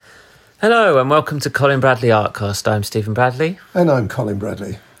Hello and welcome to Colin Bradley Artcast. I'm Stephen Bradley. And I'm Colin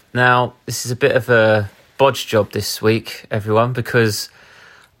Bradley. Now, this is a bit of a bodge job this week, everyone, because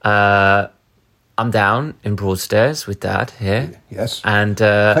I'm down in Broadstairs with Dad here. Yes. And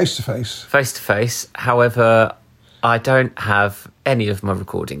face to face. Face to face. However, I don't have any of my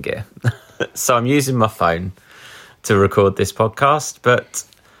recording gear. So I'm using my phone to record this podcast, but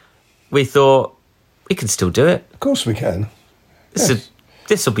we thought we can still do it. Of course we can.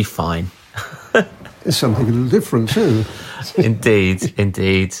 This will be fine. It's something a little different too.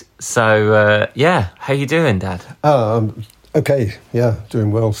 Indeed. So, how you doing, Dad? Okay, yeah,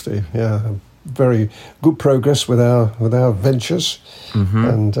 doing well, Steve. Yeah, very good progress with our ventures. Mm-hmm.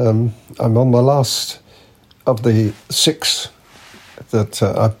 And I'm on the last of the 6 that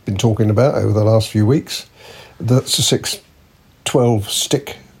I've been talking about over the last few weeks. That's the 6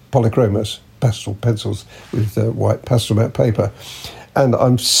 12-stick polychromos, pastel pencils with white pastel matte paper. And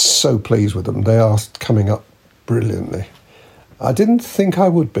I'm so pleased with them. They are coming up brilliantly. I didn't think I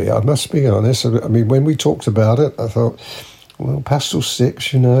would be, I must be honest. I mean, when we talked about it, I thought, well, pastel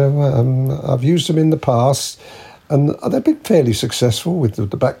sticks, I've used them in the past, and they've been fairly successful with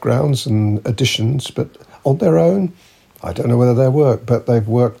the backgrounds and additions, but on their own, I don't know whether they work, but they've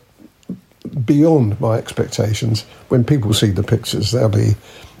worked beyond my expectations. When people see the pictures, they'll be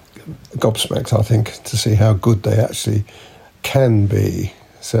gobsmacked, I think, to see how good they actually can be.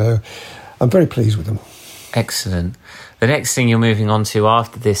 So I'm very pleased with them. Excellent. The next thing you're moving on to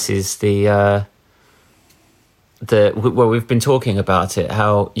after this is we've been talking about it,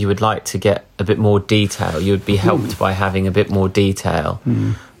 how you would like to get a bit more detail. You would be helped by having a bit more detail.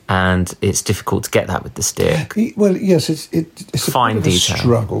 And it's difficult to get that with the stick. Well, yes, it's fine a bit of detail. A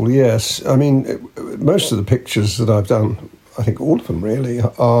struggle, yes. I mean, most of the pictures that I've done, I think all of them really,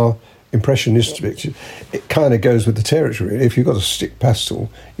 are impressionist pictures. It kind of goes with the territory. If you've got a stick pastel,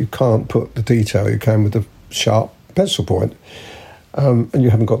 you can't put the detail you can with a sharp pencil point, and you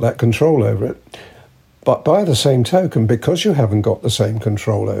haven't got that control over it. But by the same token, because you haven't got the same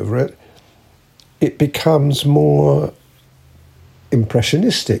control over it, it becomes more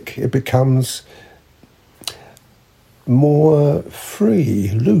impressionistic. It becomes more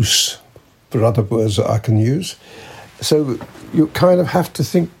free, loose, for other words that I can use. So you kind of have to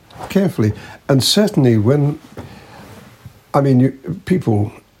think carefully. And certainly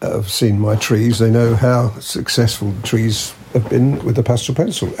people have seen my trees, they know how successful the trees have been with the pastel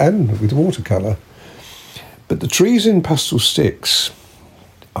pencil and with watercolour. But the trees in pastel sticks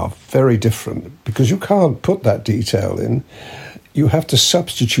are very different because you can't put that detail in. You have to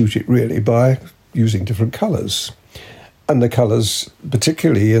substitute it really by using different colours. And the colours,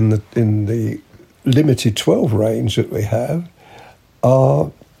 particularly in the limited 12 range that we have,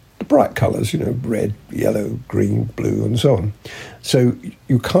 are the bright colours, red, yellow, green, blue, and so on. So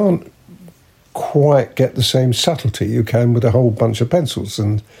you can't quite get the same subtlety you can with a whole bunch of pencils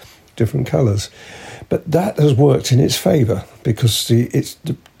and different colours. But that has worked in its favour because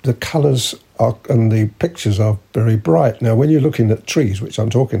the colours are and the pictures are very bright. Now, when you're looking at trees, which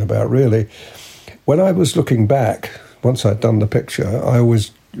I'm talking about really, when I was looking back, once I'd done the picture, I always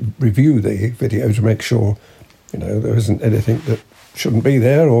review the video to make sure, there isn't anything that shouldn't be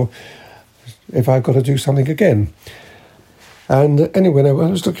there, or if I've got to do something again. And anyway, when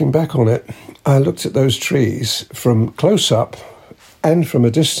I was looking back on it, I looked at those trees from close up and from a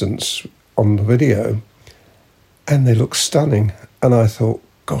distance on the video, and they looked stunning. And I thought,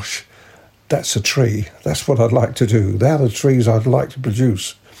 gosh, that's a tree. That's what I'd like to do. They're the trees I'd like to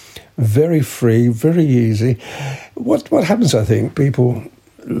produce. Very free, very easy. What happens, I think, people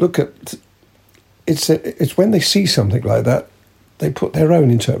look at... It's when they see something like that, they put their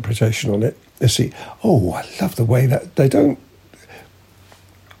own interpretation on it. They see, oh, I love the way that they don't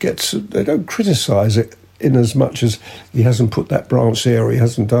criticise it in as much as he hasn't put that branch there, or he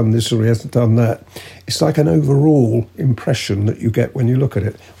hasn't done this, or he hasn't done that. It's like an overall impression that you get when you look at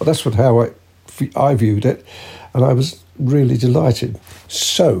it. Well, that's how I viewed it, and I was really delighted.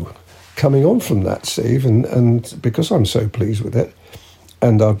 So, coming on from that, Steve, and because I'm so pleased with it,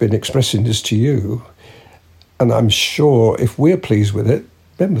 and I've been expressing this to you, and I'm sure if we're pleased with it,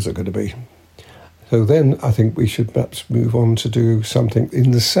 members are going to be. So then I think we should perhaps move on to do something in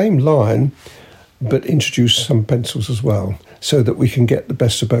the same line, but introduce some pencils as well, so that we can get the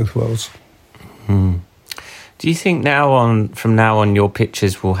best of both worlds. Do you think from now on, your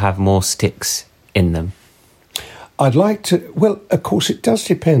pictures will have more sticks in them? I'd like to. Well, of course, it does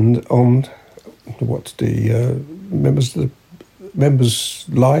depend on what the members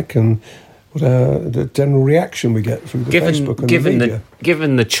like and what the general reaction we get through the Facebook and the media.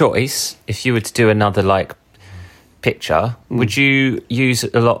 Given the choice, if you were to do another picture, would you use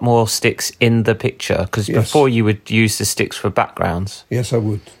a lot more sticks in the picture? Because before you would use the sticks for backgrounds. Yes, I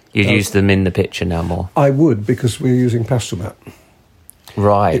would. You'd use them in the picture now more. I would, because we're using pastel mat.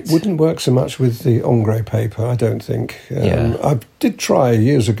 Right. It wouldn't work so much with the ombre paper, I don't think. Yeah. I did try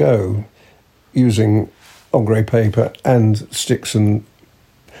years ago using ombre paper and sticks and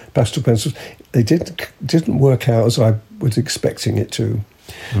pastel pencils. They didn't work out as I was expecting it to.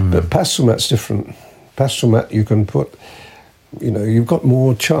 But pastel mat's different. Pastel mat, you can put, you've got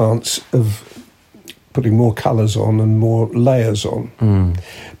more chance of putting more colours on and more layers on.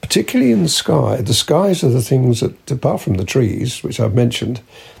 Particularly in the sky. The skies are the things that, apart from the trees, which I've mentioned,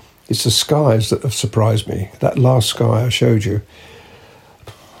 it's the skies that have surprised me. That last sky I showed you,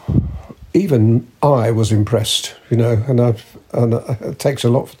 even I was impressed, and it takes a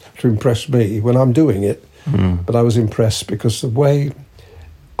lot to impress me when I'm doing it. But I was impressed because the way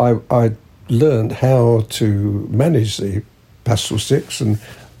I learned how to manage the pastel sticks and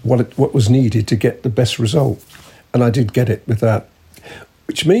what was needed to get the best result, and I did get it with that.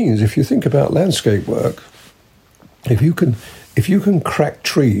 Which means, if you think about landscape work, if you can crack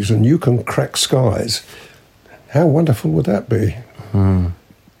trees and you can crack skies, how wonderful would that be? And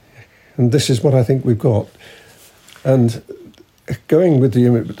this is what I think we've got. And going with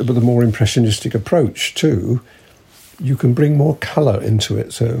the more impressionistic approach too, you can bring more colour into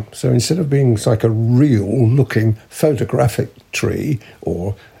it. So instead of being like a real-looking photographic tree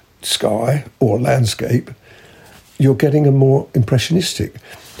or sky or landscape, you're getting a more impressionistic,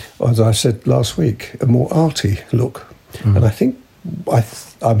 as I said last week, a more arty look. And I think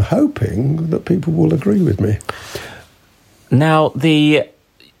I'm hoping that people will agree with me. Now, the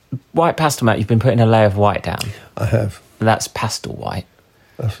white pastel mat, you've been putting a layer of white down. I have. That's pastel white.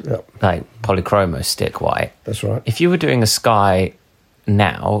 Yeah. Like polychromo stick white. That's right. If you were doing a sky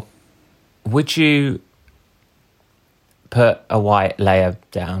now, would you put a white layer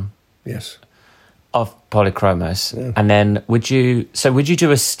down? Yes. Of polychromos, Yeah. and then would you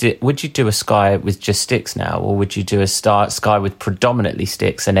do a sky with just sticks now, or would you do a sky with predominantly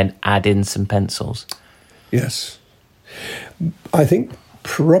sticks and then add in some pencils? Yes. I think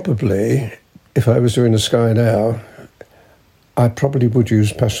probably if I was doing a sky now, I probably would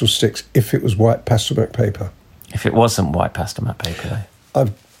use pastel sticks if it was white pastel mat paper. If it wasn't white pastel mat paper, though?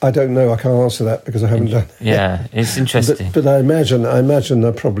 I don't know. I can't answer that because I haven't done. Yeah, it's interesting. But I imagine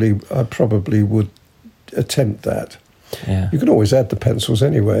I probably would attempt that. Yeah. You can always add the pencils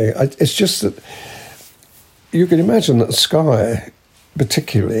anyway. It's just that you can imagine that the sky,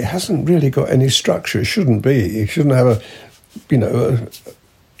 particularly, hasn't really got any structure. It shouldn't be. It shouldn't have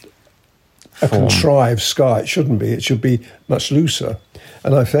a contrived sky. It shouldn't be. It should be much looser.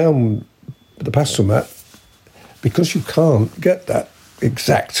 And I found the pastel mat, because you can't get that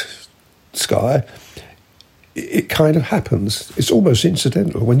exact sky, it kind of happens. It's almost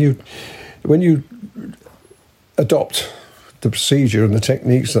incidental when you adopt the procedure and the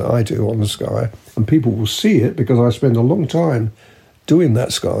techniques that I do on the sky, and people will see it because I spend a long time doing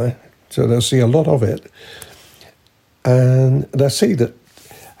that sky, so they'll see a lot of it, and they'll see that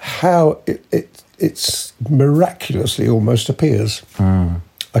how it's miraculously almost appears.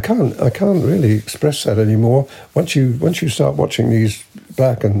 I can't really express that anymore. Once you start watching these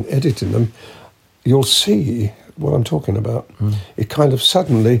back and editing them, you'll see what I'm talking about. It kind of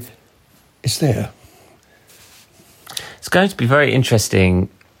suddenly is there. It's going to be very interesting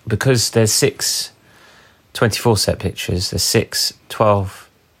because there's 6 24 set pictures, there's 6 12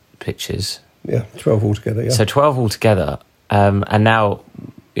 pictures. Yeah, 12 altogether, yeah. So 12 altogether. And now,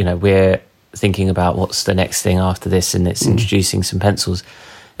 we're thinking about what's the next thing after this, and it's introducing some pencils.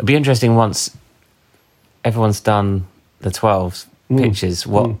 It'll be interesting once everyone's done the 12 pictures,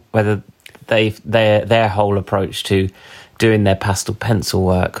 whether their whole approach to doing their pastel pencil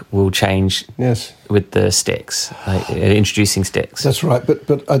work will change. Yes, with the sticks, introducing sticks. That's right.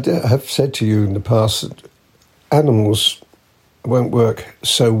 But I have said to you in the past that animals won't work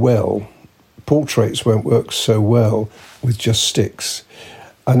so well, portraits won't work so well with just sticks.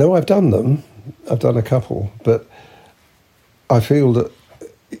 I know I've done them. I've done a couple, but I feel that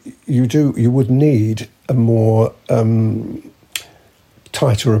you would need a more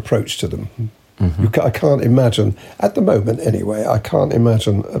tighter approach to them. I can't imagine, at the moment anyway, I can't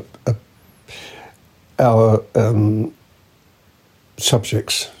imagine our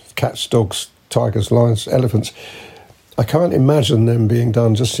subjects, cats, dogs, tigers, lions, elephants, I can't imagine them being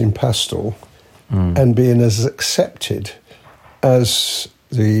done just in pastel and being as accepted as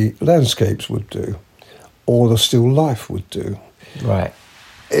the landscapes would do or the still life would do. Right.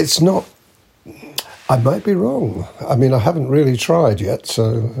 It's not... I might be wrong. I mean, I haven't really tried yet,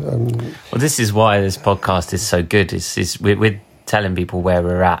 so... Well, this is why this podcast is so good. We're telling people where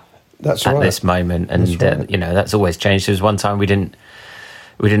we're at this moment, and you know, that's always changed. There was one time we didn't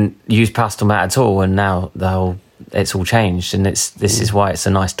use Pastel mat at all, and now it's all changed, and this is why it's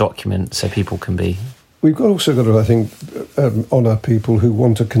a nice document, so people can be... We've also got to, I think, honour people who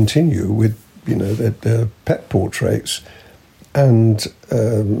want to continue with, you know, their pet portraits, and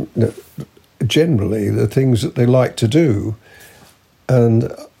you know, generally the things that they like to do.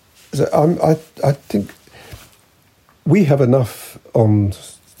 And I think we have enough on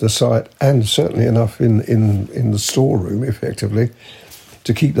the site, and certainly enough in the storeroom, effectively,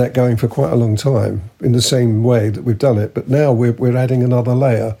 to keep that going for quite a long time in the same way that we've done it. But now we're adding another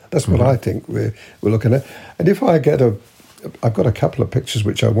layer. That's what I think we're looking at. And if I get I've got a couple of pictures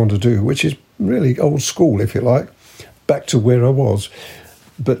which I want to do, which is really old school, if you like, back to where I was.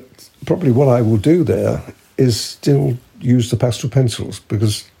 But probably what I will do there is still use the pastel pencils,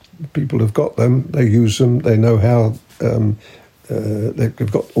 because people have got them, they use them, they know how,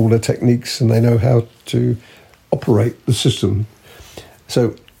 they've got all the techniques, and they know how to operate the system.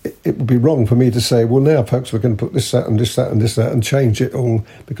 So it would be wrong for me to say, well, now, folks, we're going to put this, that, and this, that, and this, that, and change it all,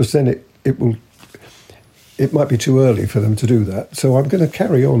 because then it might be too early for them to do that. So I'm going to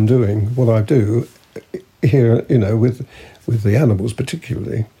carry on doing what I do here, you know, with the animals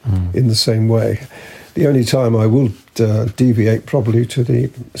particularly, in the same way. The only time I will deviate probably to the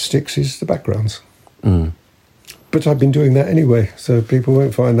sticks is the backgrounds. But I've been doing that anyway, so people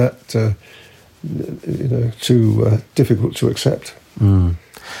won't find that you know, too difficult to accept.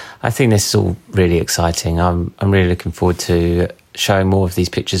 I think this is all really exciting. I'm really looking forward to showing more of these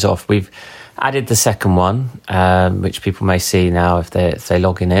pictures off. We've added the second one, which people may see now if they're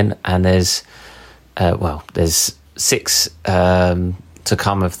logging in, and there's 6 to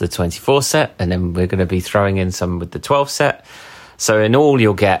come of the 24 set, and then we're going to be throwing in some with the 12 set. So in all,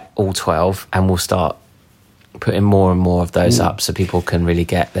 you'll get all 12, and we'll start putting more and more of those up, so people can really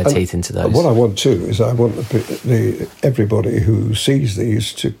get their teeth into those. What I want too is I want everybody who sees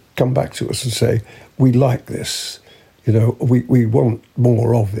these to come back to us and say, we like this, you know, we want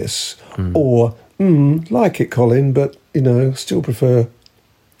more of this, or like it, Colin, but, you know, still prefer,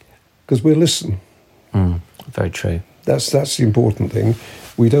 because we'll listen. Very true. That's the important thing.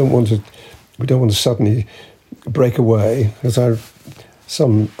 We don't want to suddenly break away, as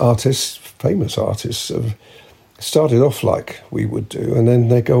some artists, famous artists, have started off like we would do, and then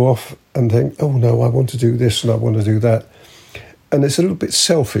they go off and think, oh no, I want to do this and I want to do that. And it's a little bit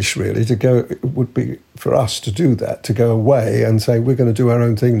selfish, really, it would be for us to do that, to go away and say, we're going to do our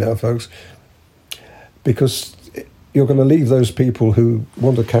own thing now, folks, because you're going to leave those people who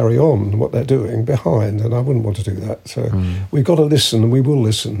want to carry on what they're doing behind, and I wouldn't want to do that. So we've got to listen, and we will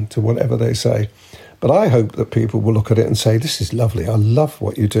listen to whatever they say. But I hope that people will look at it and say, this is lovely, I love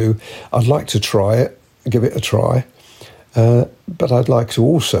what you do, I'd like to try it, give it a try. But I'd like to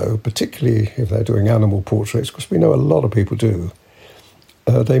also, particularly if they're doing animal portraits, because we know a lot of people do,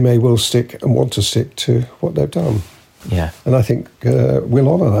 they may well stick and want to stick to what they've done. Yeah. And I think we'll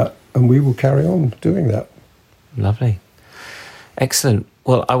honour that, and we will carry on doing that. Lovely. Excellent.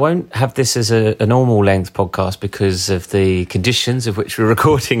 Well, I won't have this as a normal length podcast because of the conditions of which we're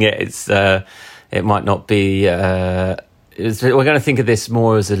recording it. It might not be... we're going to think of this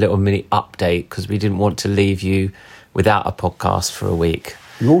more as a little mini update, because we didn't want to leave you without a podcast for a week.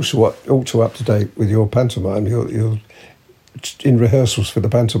 You're also up to date with your pantomime. You're in rehearsals for the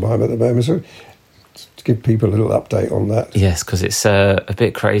pantomime at the moment, so to give people a little update on that. Yes, because it's a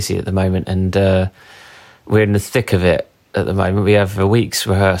bit crazy at the moment, and we're in the thick of it at the moment. We have a week's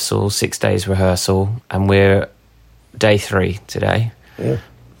rehearsal, 6 days rehearsal, and we're day 3 today. Yeah.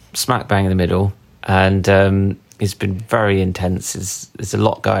 Smack bang in the middle, and it's been very intense. There's a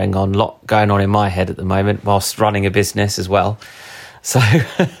lot going on in my head at the moment, whilst running a business as well. So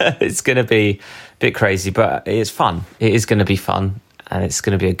it's going to be a bit crazy, but it's fun. It is going to be fun, and it's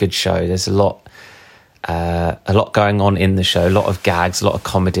going to be a good show. There's a lot going on in the show, a lot of gags, a lot of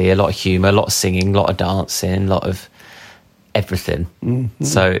comedy, a lot of humour, a lot of singing, a lot of dancing, a lot of everything. Mm-hmm.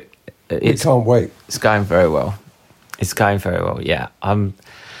 So we can't wait. It's going very well. Yeah. I'm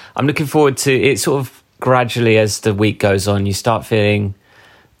looking forward to it. Sort of gradually, as the week goes on, you start feeling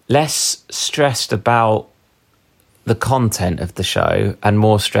less stressed about the content of the show and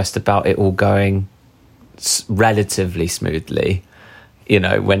more stressed about it all going relatively smoothly. You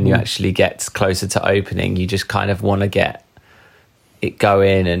know, when you actually get closer to opening, you just kind of want to get it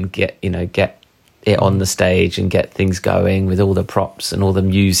going and get it on the stage and get things going with all the props and all the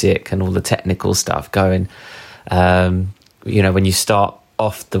music and all the technical stuff going. When you start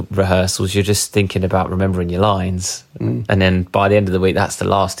off the rehearsals, you're just thinking about remembering your lines. And then by the end of the week, that's the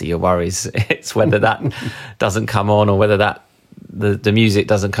last of your worries. It's whether that doesn't come on, or whether that the music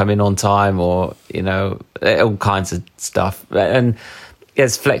doesn't come in on time, or, you know, all kinds of stuff. And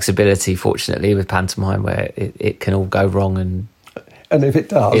there's flexibility, fortunately, with pantomime, where it can all go wrong. And if it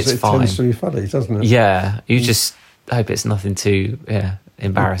does, it fine. tends to be funny, doesn't it? Yeah, you just hope it's nothing too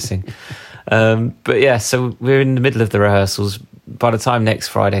embarrassing. But yeah, so we're in the middle of the rehearsals. By the time next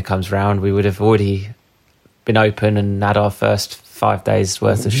Friday comes round, we would have already been open and had our first 5 days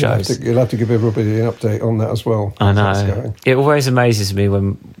worth of shows. You'll have to give everybody an update on that as well. I know. It always amazes me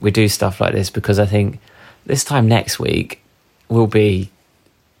when we do stuff like this, because I think this time next week will be...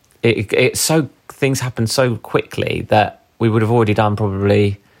 It's so... Things happen so quickly that we would have already done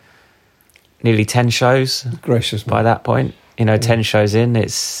probably nearly 10 shows. Gracious by that point. You know, 10 shows in,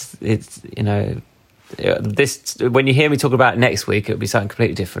 it's you know... This, when you hear me talk about it next week, it'll be something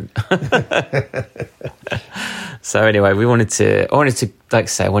completely different. So anyway, I wanted to, like I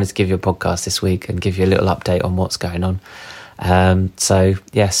say, I wanted to give you a podcast this week and give you a little update on what's going on. So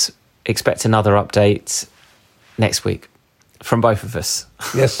yes, expect another update next week from both of us.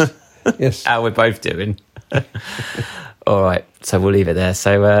 Yes, yes. How we're both doing. All right, so we'll leave it there.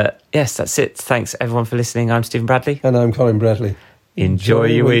 So yes, that's it. Thanks everyone for listening. I'm Stephen Bradley. And I'm Colin Bradley. Enjoy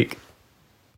your week.